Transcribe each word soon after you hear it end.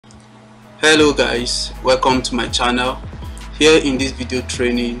Hello guys, welcome to my channel. Here in this video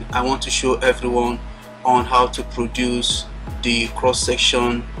training I want to show everyone on how to produce the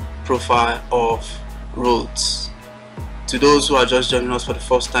cross-section profile of roads. To those who are just joining us for the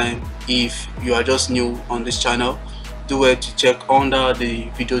first time, if you are just new on this channel, do well to check under the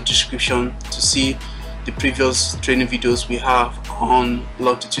video description to see the previous training videos we have on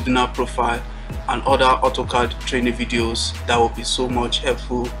longitudinal profile and other AutoCAD training videos that will be so much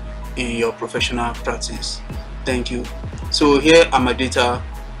helpful in your professional practice. Thank you. So here are my data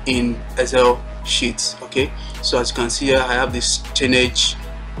in Excel sheets. Okay, so as you can see here, I have this chainage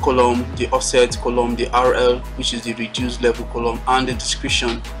column, the offset column, the RL, which is the reduced level column, and the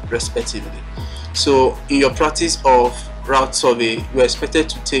description respectively. So in your practice of route survey, you are expected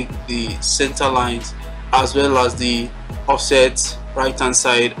to take the center lines as well as the offset right hand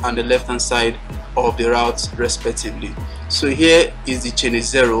side and the left hand side of the route respectively. So here is the chainage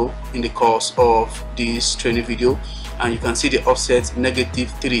 0 in the course of this training video, and you can see the offset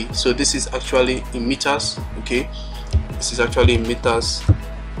 -3. So this is actually in meters. Okay, this is actually in meters,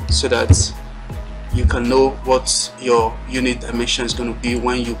 so that you can know what your unit dimension is going to be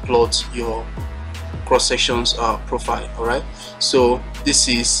when you plot your cross sections profile. All right, so this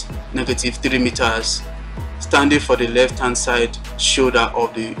is -3 meters standing for the left hand side shoulder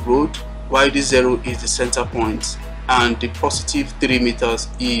of the road, while this 0 is the center point, and the +3 meters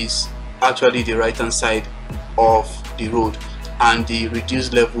is actually the right hand side of the road, and the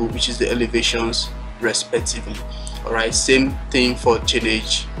reduced level, which is the elevations respectively. All right, same thing for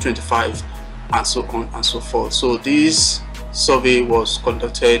chainage 25 and so on and so forth. So this survey was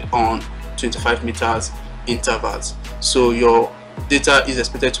conducted on 25 meters intervals. So your data is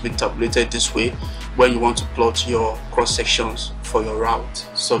expected to be tabulated this way when you want to plot your cross sections for your route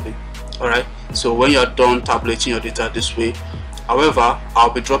survey. All right, so when you are done tabulating your data this way, however, I'll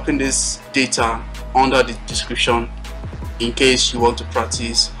be dropping this data under the description in case you want to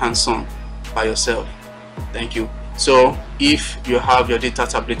practice hands-on by yourself. Thank you. So if you have your data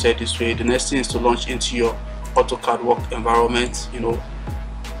tabulated this way, the next thing is to launch into your AutoCAD work environment.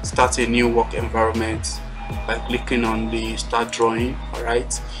 Start a new work environment by clicking on the start drawing. All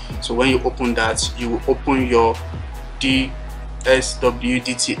right, so when you open that, you will open your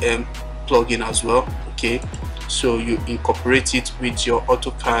DSWDTM plugin as well. Okay, so you incorporate it with your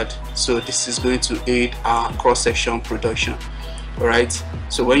AutoCAD. So this is going to aid our cross-section production. All right,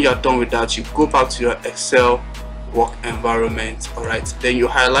 so when you are done with that, you go back to your Excel work environment. All right, then you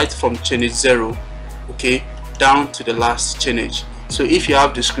highlight from chainage 0, okay, down to the last chainage. So if you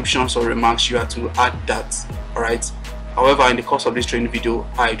have descriptions or remarks, you have to add that. All right, however, in the course of this training video,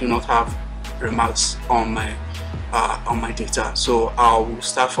 I do not have remarks on my data, so I will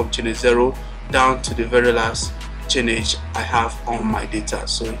start from chainage 0 down to the very last chainage I have on my data.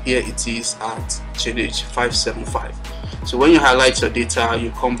 So here it is at chainage 575. So when you highlight your data,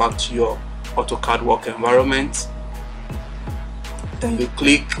 you come back to your AutoCAD work environment, then you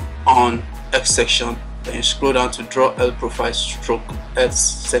click on X section, then you scroll down to draw L profile stroke X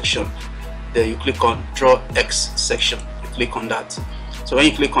section, then you click on draw X section, you click on that. So when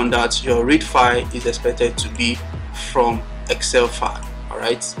you click on that, your read file is expected to be from Excel file. All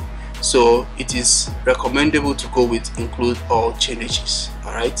right, so it is recommendable to go with include all changes.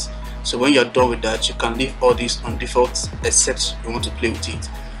 All right, so when you're done with that, you can leave all this on default except you want to play with it.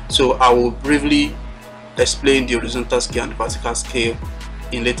 So I will briefly explain the horizontal scale and the vertical scale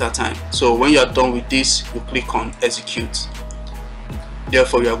in later time. So when you are done with this, you click on execute.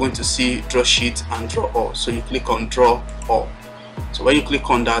 Therefore, you are going to see draw sheet and draw all. So you click on draw all. So when you click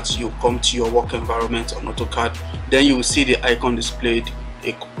on that, you come to your work environment on AutoCAD. Then you will see the icon displayed,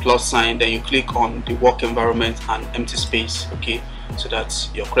 a plus sign. Then you click on the work environment and empty space. Okay, so that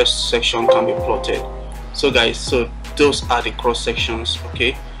your cross section can be plotted. So guys, so those are the cross sections.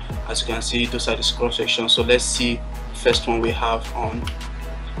 Okay, as you can see, those are the cross sections. So let's see the first one we have on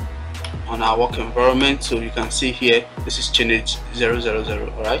our work environment. So you can see here, this is chainage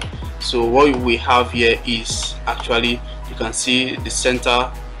 000. All right, so what we have here is actually, you can see the center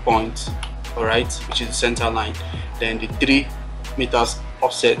point, all right, which is the center line, then the 3 meters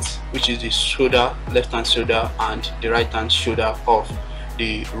offset, which is the shoulder, left hand shoulder and the right hand shoulder of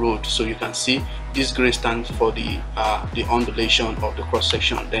the road. So you can see this green stands for the undulation of the cross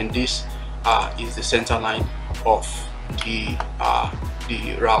section, then this is the center line of the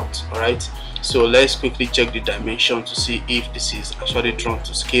route. All right, so let's quickly check the dimension to see if this is actually drawn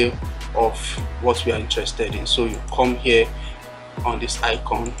to scale of what we are interested in. So you come here on this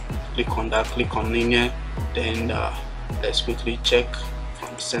icon, click on that, click on linear, then let's quickly check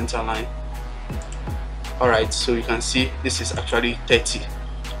from the center line. All right, so you can see this is actually 30.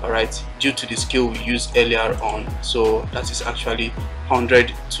 all right, due to the scale we used earlier on. So that is actually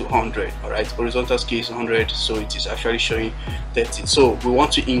 100 to 100. All right, horizontal scale is 100, so it is actually showing 30. So we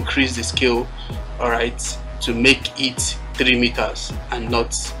want to increase the scale, all right, to make it 3 meters and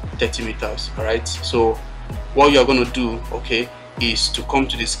not 30 meters. All right, so what you're going to do, okay, is to come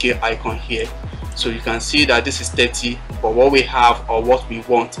to the scale icon here. So you can see that this is 30, but what we have or what we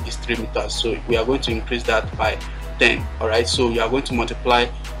want is 3 meters. So we are going to increase that by 10. All right, so you are going to multiply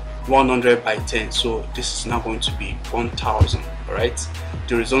 100 by 10. So this is now going to be 1000. All right,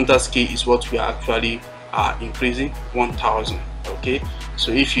 the horizontal scale is what we are actually increasing, 1000. Okay,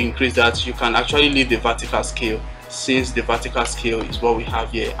 so if you increase that, you can actually leave the vertical scale, since the vertical scale is what we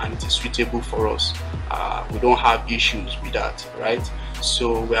have here and it is suitable for us. We don't have issues with that, right?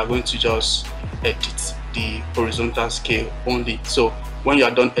 So we are going to just edit the horizontal scale only. So when you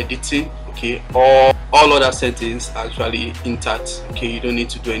are done editing, okay, all other settings are actually intact. Okay, you don't need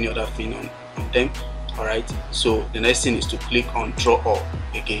to do any other thing on them. All right, so the next thing is to click on draw all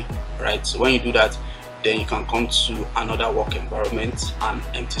again. Right, so when you do that, then you can come to another work environment and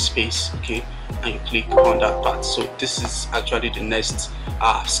empty space, okay, and you click on that part. So this is actually the next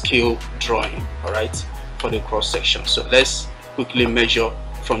scale drawing, all right, for the cross section. So let's quickly measure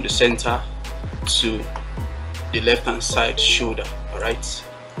from the center to the left hand side shoulder, all right,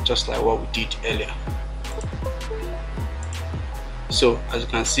 just like what we did earlier. So as you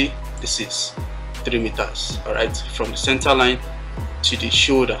can see, this is 3 meters, all right, from the center line to the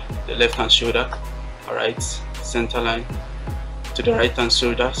shoulder, the left hand shoulder, all right, center line to the right hand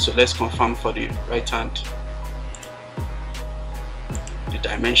shoulder. So let's confirm for the right hand the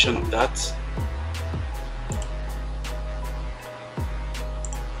dimension of that.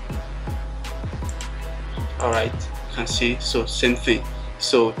 All right, you can see, so same thing.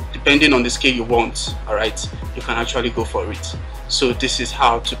 So depending on the scale you want, all right, you can actually go for it. So this is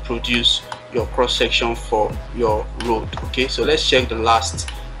how to produce your cross section for your road. Okay, so let's check the last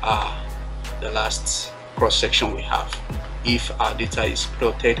cross section we have, if our data is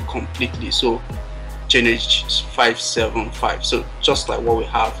plotted completely. So change 575. So just like what we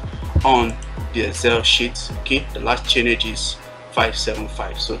have on the Excel sheet, okay, the last change is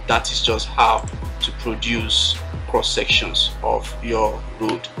 575. So that is just how to produce cross sections of your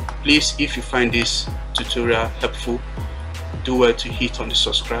road. Please, if you find this tutorial helpful, do well to hit on the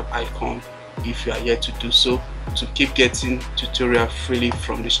subscribe icon if you are yet to do so, to keep getting tutorial freely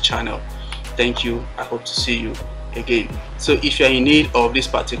from this channel. Thank you. I hope to see you again. So if you are in need of this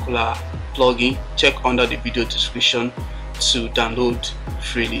particular plugin, check under the video description to download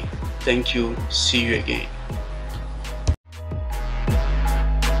freely. Thank you. See you again.